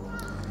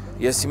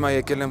 Ես հիմա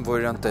եկել եմ,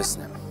 որ իրան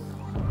տեսնեմ։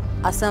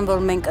 Ասեմ,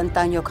 որ մենք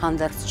ընտանյոք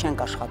հանդերձ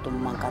չենք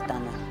աշխատում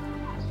մանկատանը։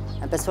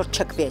 Այնպես որ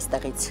չկվի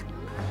այստեղից։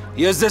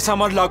 Ես ձեզ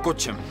համար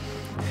լակոտ չեմ։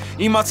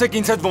 Իմացեք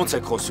ինձ հետ ոնց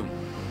եք խոսում։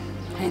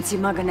 Հենց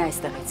հիմա գնա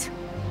այստեղից։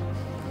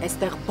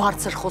 Այստեղ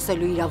բարձր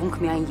խոսելու իրավունք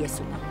միայն ես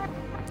ունեմ։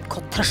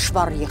 Քո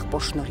թշվառ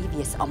եղբոր շնորհիվ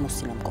ես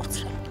ամուսին եմ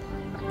կորցրել։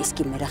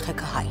 Իսկ իմ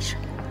երեխեքը հայր։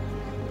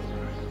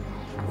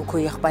 Ու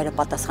քո եղբայրը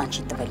պատասխան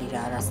չի տվել իր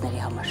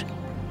արածների համար։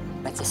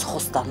 Բայց ես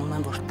խոստանում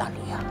եմ, որ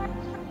տալու է։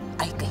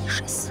 Այ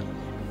կհիշես։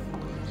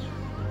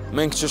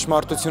 Մենք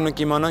ճշմարտությունը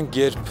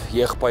կիմանանք, երբ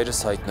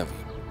եղբայրս հայտնվի։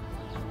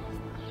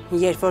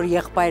 Երբ որ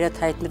եղբայրդ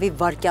հայտնվի,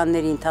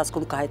 վայրկյանների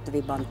ընթացքում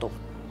կհայտնվի բանտում։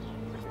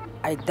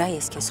 Այդ դա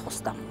ես քեզ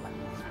խոստանում եմ։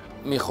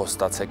 Մի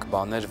խոստացեք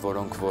բաներ,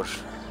 որոնք որ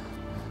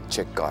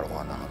չեք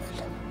կարողանա անել։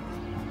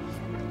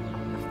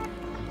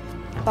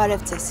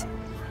 Բարև ձեզ։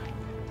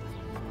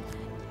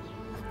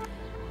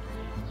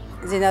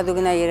 Զինա դու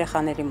գնա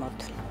երեխաների մոտ։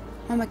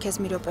 Մամա քեզ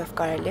մի րոպեով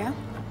կարելի է։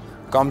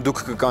 Կամ դուք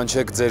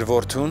կկանչեք ձեր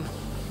որդուն,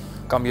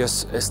 կամ ես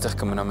այստեղ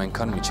կմնամ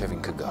այնքան միջև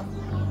ինքը գա։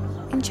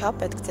 Ինչա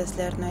պետք ձեզ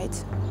Լեռնայից։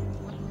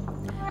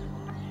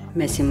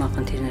 Մեզ հիմա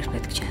խնդիրներ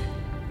պետք չեն։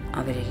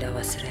 Ավելի լավ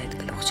է սրա հետ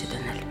գլուխ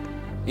չդնել։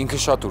 Ինքը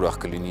շատ ուրախ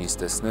կլինի ինձ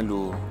տեսնել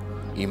ու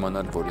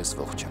իմանալ, որ ես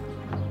ողջ եմ։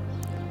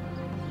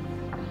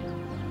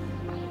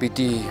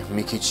 Պիտի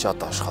մի քիչ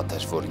շատ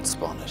աշխատեր, որ ինձ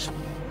սպաներ։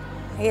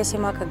 Ես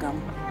հիմա կգամ։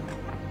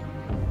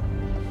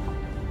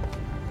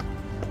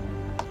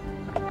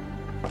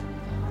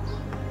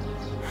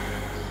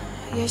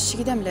 Ես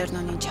չգիտեմ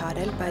Լեռնան ինչ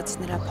արել, բայց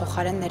նրա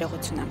փոխարեն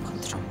ներողություն եմ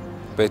խնդրում։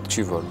 Պետք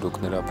չի, որ դուք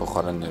նրա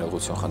փոխարեն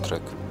ներողություն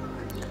խնդրեք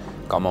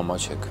կամ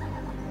ամաչեք։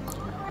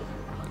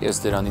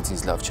 Ես դրանից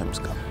ինձ լավ չեմ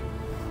զգա։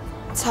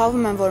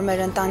 Ցավում եմ, որ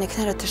մեր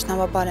ընտանիքները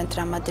թշնամաբար են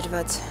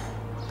տրամադրված։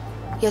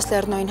 Ես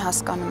Լեռնոյին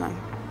հասկանում եմ։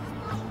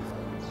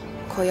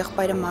 Քո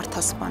եղբայրը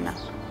մարդասպան է։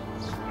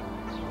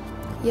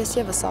 Ես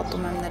ևս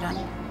ատում եմ նրան։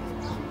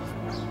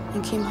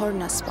 Ինքը իմ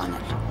հորն է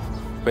սպանել։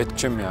 Պետք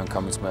չէ մի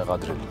անգամից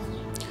մեղադրել։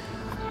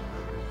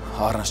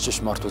 Առանց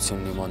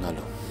ճշմարտությունն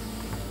իմանալու։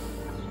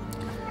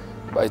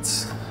 Բայց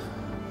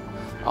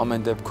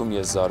ամեն դեպքում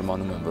ես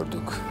զարմանում եմ, որ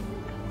դուք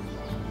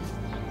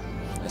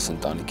այս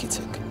ընտանիքից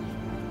եք։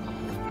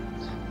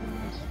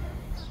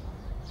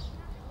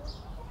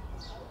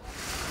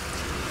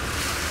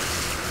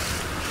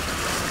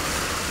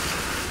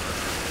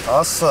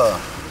 Ասա։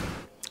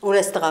 Ուր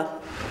ես տղա։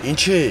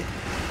 Ինչի։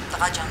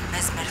 Տղա ջան,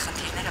 մեզ մեր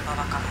խնդիրները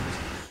բավական են։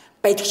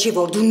 Պետք չի,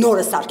 որ դու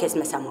նորը սարքես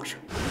մեզ համար։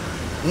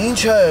 Ինչ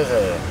ա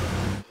եղել։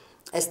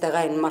 Այստեղ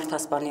այն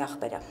մարդասպանի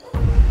աղբերը։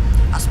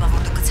 Ասում է,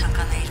 որ դու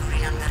կցանկանայիր, որ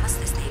իրան մեռած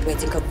տեսնեիր,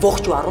 բայց ինքը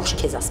ողջ ու առողջ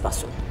քեզ է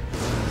սպասում։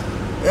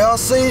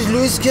 Ասեիր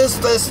լույս քեզ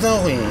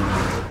տեսնողին։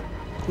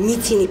 Մի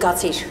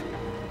ցինիկացիր։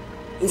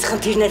 Ինձ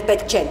խնդիրներ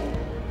պետք չեն։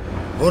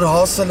 Որ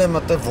հասել եմ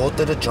այդտեղ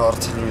ոտերը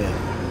ջարդելու եմ։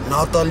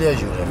 Նատալիա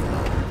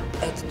Յուրևնա։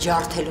 Այդ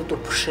ջարդելուտ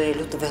ու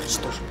փշրելուտ վերջ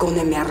տուր,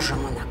 գոնե մի առ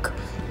ժամանակ։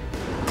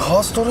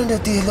 Փաստորեն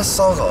էդի հելը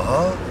սաղ է,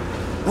 հա։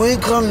 Ու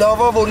այնքան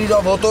լավ է, որ իրա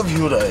ոտով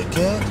հյուր է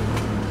եկել։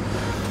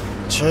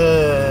 Չէ,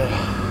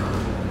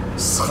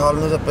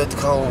 սխալները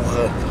պետք է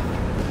ուղղել։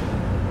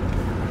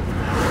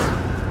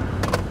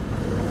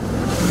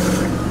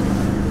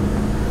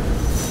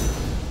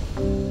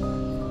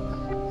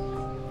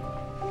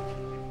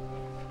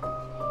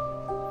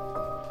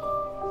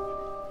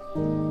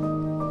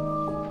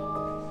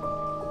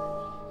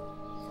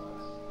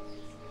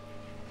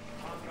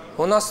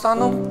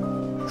 Հունաստանում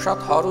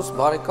շատ հարուստ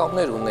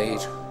բարեկամներ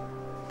ունեիր,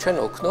 չեն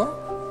օգնում,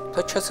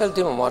 թե չես էլ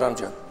դիմում Արամ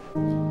ջան։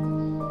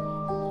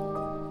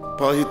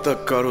 Պահի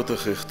տակ կարոտը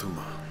խեղդում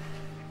է,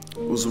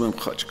 ուզում եմ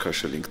խաչ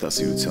քաշել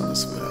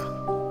ինքնասիրությանս վրա,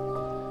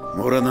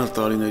 մոռանալ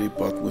տարիների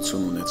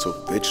պատմություն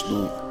ունեցող վեճն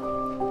ու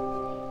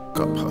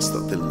կապ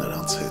հաստատել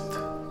նրանց հետ։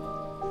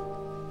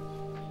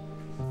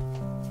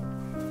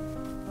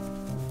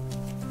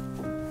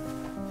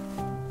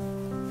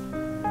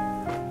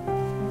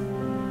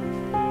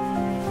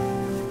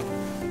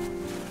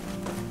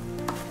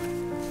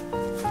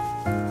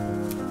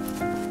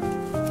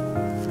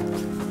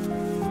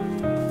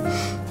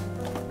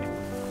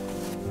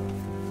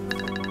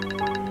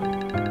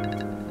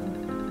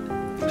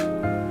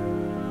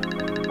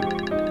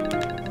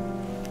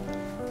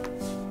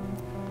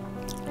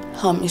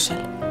 Հա,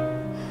 Միշել։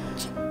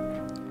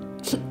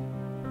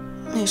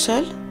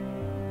 Միշել,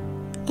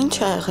 ինչ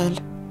ա եղել։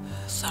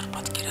 Սար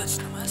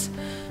պատկերացնում ես,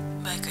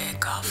 մեկը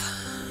եկավ,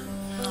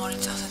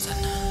 նորից ասեց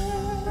են։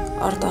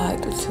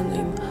 Արտահայտությունը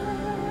իմ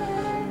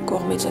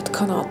կողմից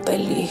այդքան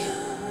ատելի,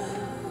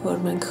 որ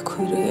մենք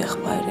քույրը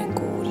եղբայր ենք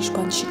ու ուրիշ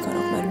բան չի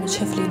կարող մեր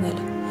միջև լինել։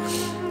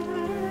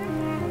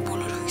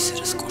 Բոլոր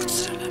հույսերս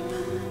կորցրել եմ։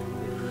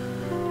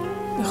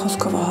 Մի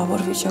խոսքով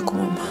ահավոր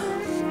վիճակում եմ։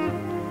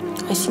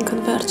 Այսինքն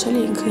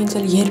վերջելի ինքը ինձ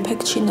էլ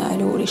երբեք չի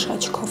նայելու ուրիշ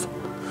աչքով։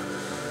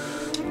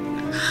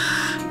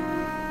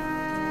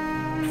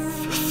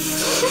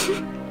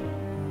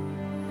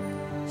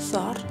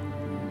 Սար։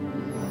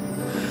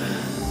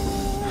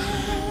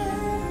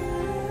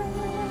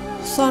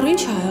 Սար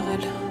ինչ ա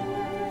եղել։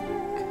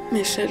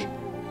 Միշել,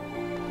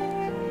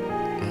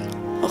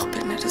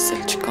 աղբերներս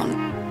էլ չկան։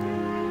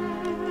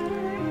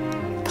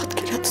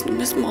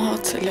 Պատկերացնում ես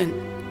մահացել են։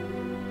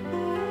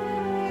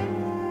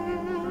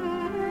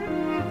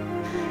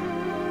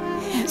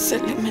 Ես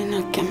էլ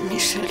մենակ եմ,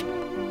 Միշել։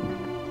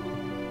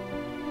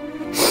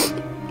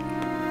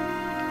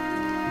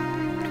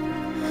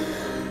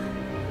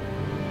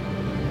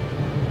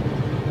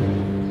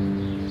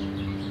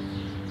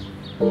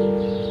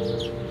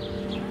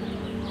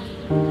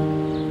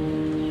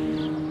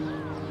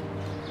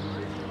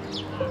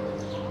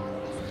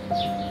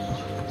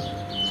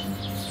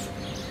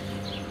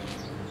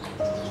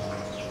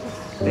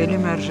 Էլի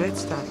մերժեց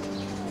տատ։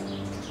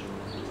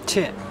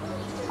 Չէ։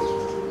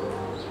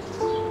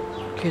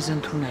 Քեզ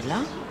ընդունել,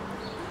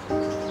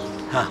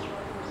 հա։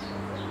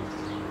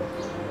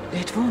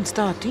 Էդ ոնց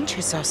տատ, ինչ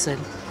ես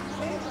ասել։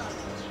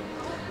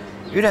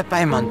 Յուրա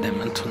պայմանն եմ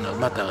ընդունել,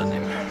 մատաղն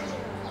եմ։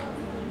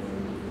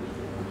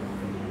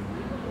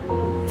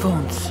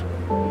 Ոնց։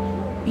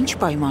 Ինչ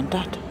պայման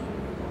տատ։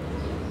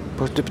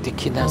 Որ դու պիտի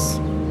քինաս։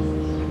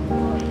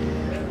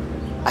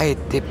 այդ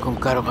դեպքում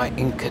կարող է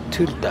ինքը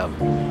թույլ տա,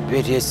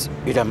 որ ես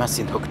իր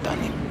մասին հոգ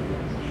տանեմ։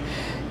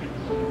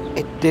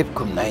 Այդ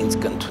դեպքում նա ինձ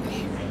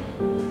կընդունի։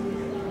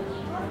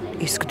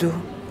 Իսկ դու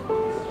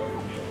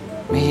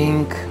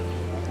Մենք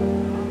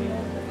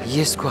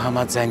ես քո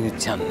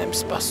համաձայնությանն եմ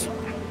սպասում։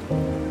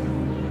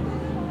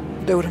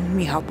 Դե ուրեմն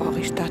մի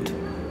հապաղիր տատ։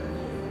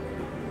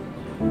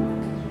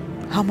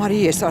 Համարի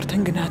ես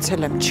արդեն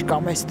գնացել եմ,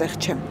 չկամ այստեղ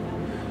չեմ։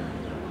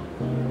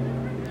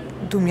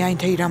 Դու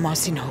միայն թե իր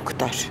մասին հոգ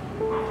տար։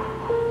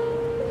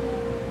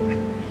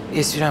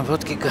 Ես իրան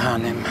ոտքի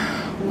կհանեմ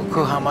ու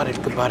քո համար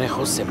էլ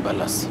կբարեխոսեմ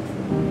բալաս։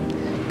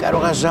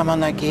 Կարող է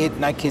ժամանակի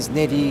հետ նա քեզ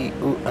ների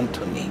ու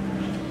ընդունի։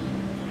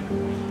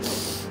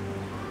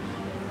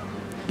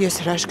 Ես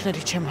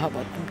հրաշքների չեմ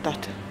հավատում,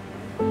 տատը։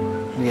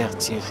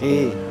 Եղցիխի,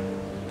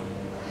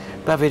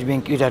 բա վեր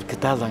մենք իրար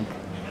կտալանք,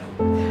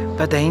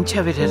 բա դա ինչ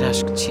ավեր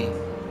հրաշք չի։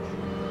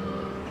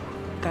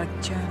 Տատ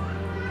ջան։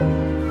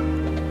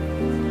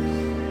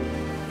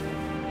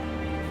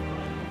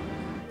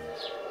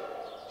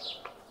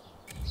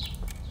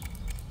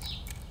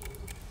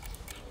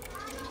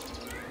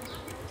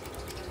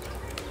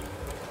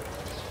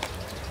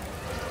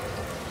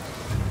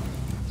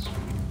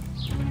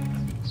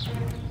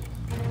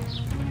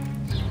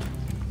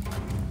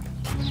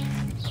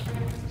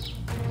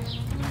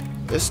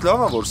 Ես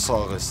լավ է, որ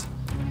սաղ ես։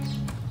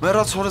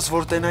 Մեռած հորս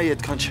որ տենայի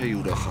այդքան չէի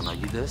ուրախանա,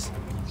 գիտես։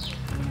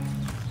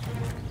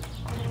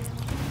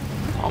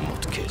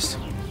 Ամոթ քեզ։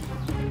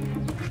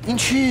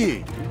 Ինչի։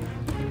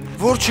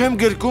 Որ չեմ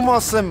գրկում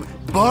ասեմ,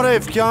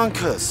 բարև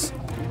կյանքս։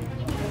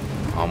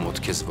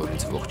 Ամոթ քեզ, որ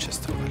ինձ ողջ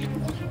ես թողել։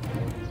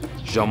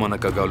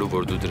 Ժամանակա գալու,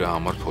 որ դու դրա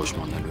համար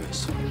փոշմանելու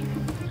ես։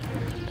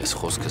 Այս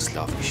խոսքս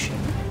լավ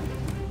հիշի։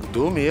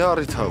 Դու մի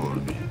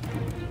առիթավորվի։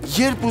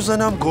 Երբ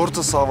ուզենամ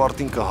գործս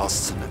ավարտին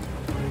կհասցնեմ։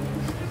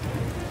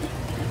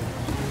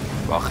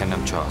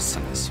 Վախենամ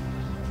չհասցնես։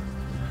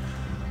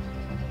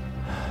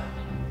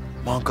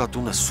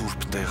 Մանկատունը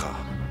սուրբ տեղ է։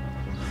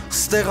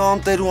 Ստեղ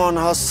անտեր ու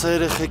անհասցե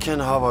երեխեք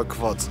են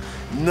հավաքված։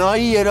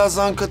 Նայի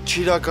երազանքդ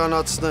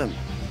չիրականացնեմ։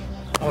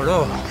 Արա,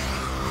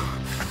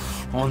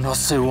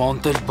 Անհասցե ու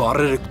անտեր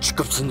բառերը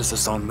չկպցնես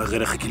ես անմեղ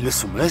երեխեքի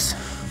լսում ես։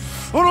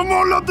 Արա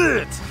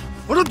մոլադետ,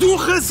 արա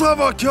դուխ ես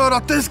հավաքի,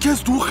 արա տես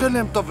քեզ դուխ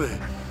էլ եմ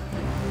տվել։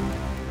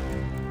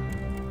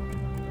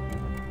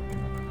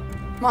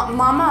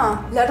 Մամա,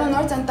 լերո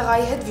նորից են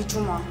տղայի հետ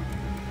վիճում է։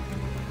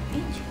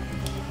 Ինչ։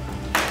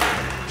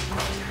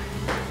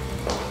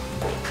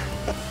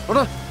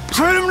 Արա,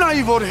 չեմ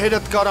նայի, որ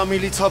հերդ կարա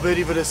միլիցա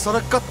բերի վրես,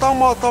 արա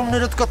կտամ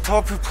ատամներդ կա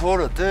թափի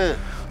փորդ,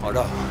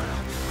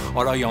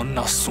 Արա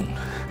Աննասուն,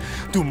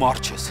 դու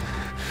մարդ ես,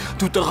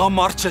 դու տղա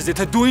մարդ ես,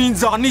 եթե դու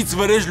ինձանից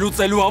վրեժ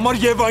լուծելու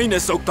համար Եվային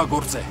ես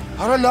օգտագործել։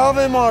 Արա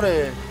լավ եմ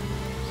արել,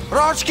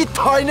 արա աչքի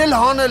թայնել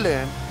հանել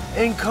եմ,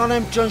 Ենքան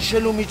եմ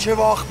ճնշելու միջև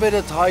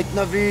աղբերդ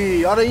հայտնվի,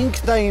 արա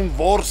ինքն է իմ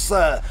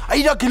որսը,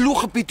 իրա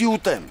գլուխը պիտի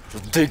ուտեմ։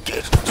 Դե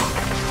կեր։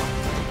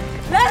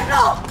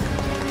 Լերնո!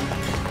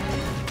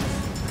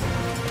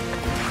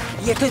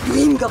 Եթե դու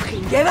իմ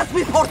գլխին ևս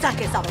մի փորձակ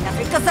ես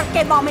ավելացրել,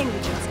 կզրկեմ ամեն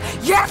ինչից,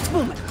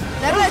 երդվում եմ։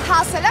 Լերո հետ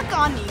հասելը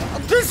կանի։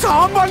 Դես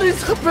համալից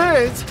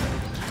խպեց։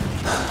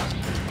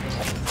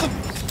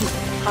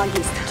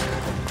 Հանգիստ։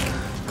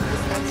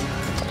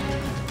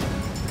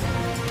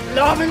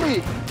 Լավ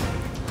էլի։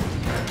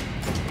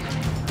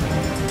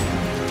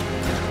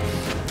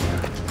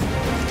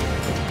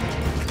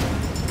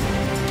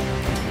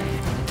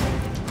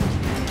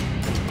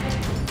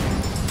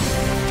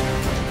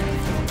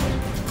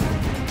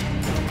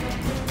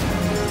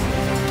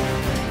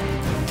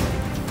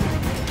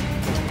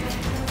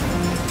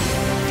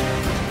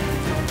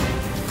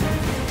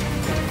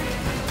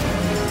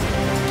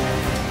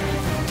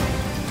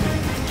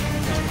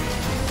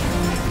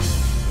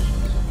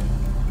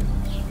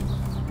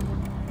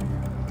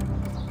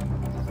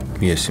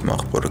 Ես իմ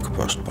աղբորը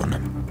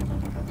կպաշտպանեմ,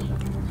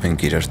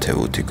 մենք իրար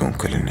թևութի կոն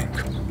կլինենք,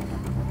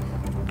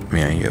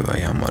 միայն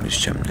Եվայի համարից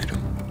չեմ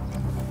ներում,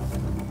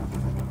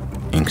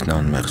 ինքն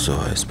անմեղ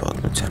զոհ է այս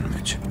պատմության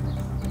մեջ,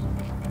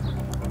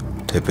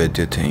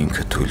 թեպետ եթե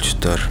ինքը թույլ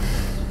չտար,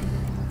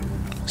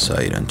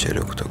 սա իրան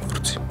չեր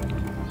օգտագործի։